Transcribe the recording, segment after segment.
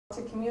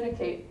to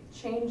communicate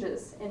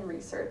changes in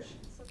research.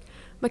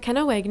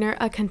 McKenna Wagner,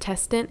 a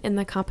contestant in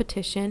the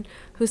competition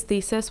whose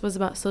thesis was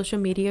about social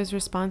media's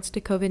response to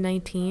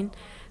COVID-19,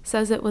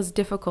 says it was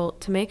difficult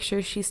to make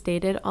sure she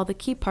stated all the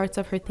key parts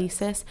of her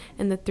thesis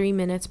in the 3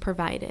 minutes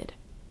provided.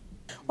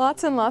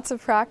 Lots and lots of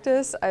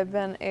practice. I've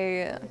been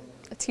a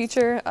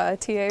teacher, a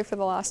TA for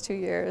the last 2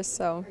 years,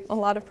 so a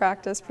lot of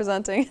practice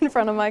presenting in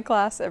front of my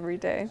class every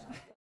day.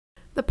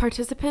 The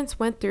participants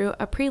went through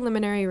a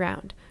preliminary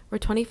round where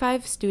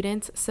 25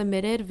 students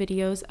submitted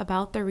videos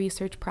about their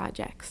research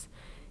projects.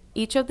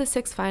 Each of the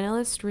 6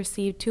 finalists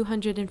received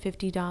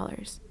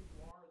 $250.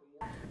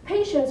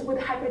 Patients with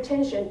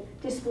hypertension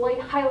display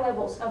high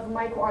levels of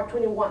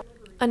microR21.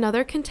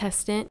 Another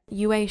contestant,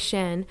 Yue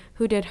Shen,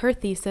 who did her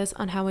thesis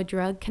on how a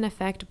drug can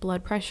affect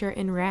blood pressure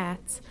in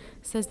rats,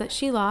 says that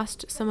she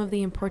lost some of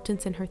the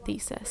importance in her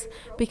thesis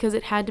because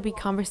it had to be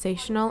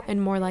conversational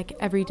and more like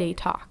everyday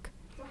talk.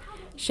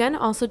 Shen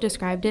also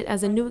described it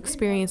as a new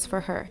experience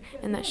for her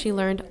and that she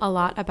learned a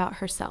lot about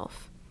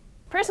herself.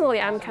 Personally,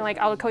 I'm kind of like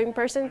outgoing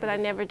person, but I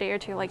never dare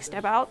to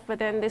step out. But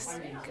then this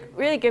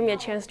really gave me a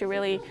chance to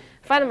really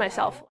find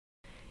myself.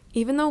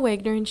 Even though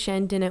Wagner and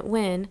Shen didn't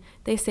win,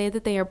 they say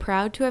that they are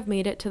proud to have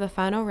made it to the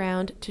final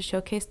round to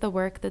showcase the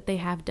work that they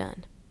have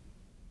done.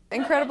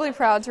 Incredibly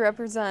proud to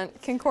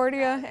represent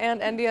Concordia and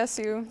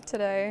NDSU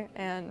today,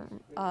 and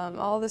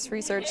all this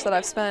research that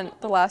I've spent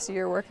the last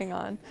year working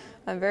on.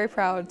 I'm very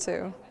proud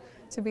to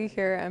be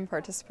here and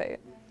participate.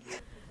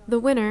 The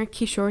winner,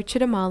 Kishore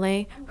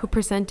Chidamale, who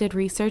presented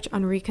research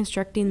on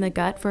reconstructing the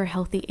gut for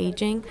healthy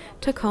aging,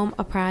 took home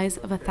a prize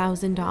of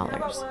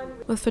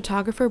 $1,000. With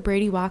photographer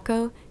Brady,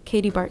 Wolkow,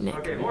 Katie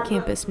Bartnick,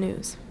 Campus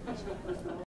News.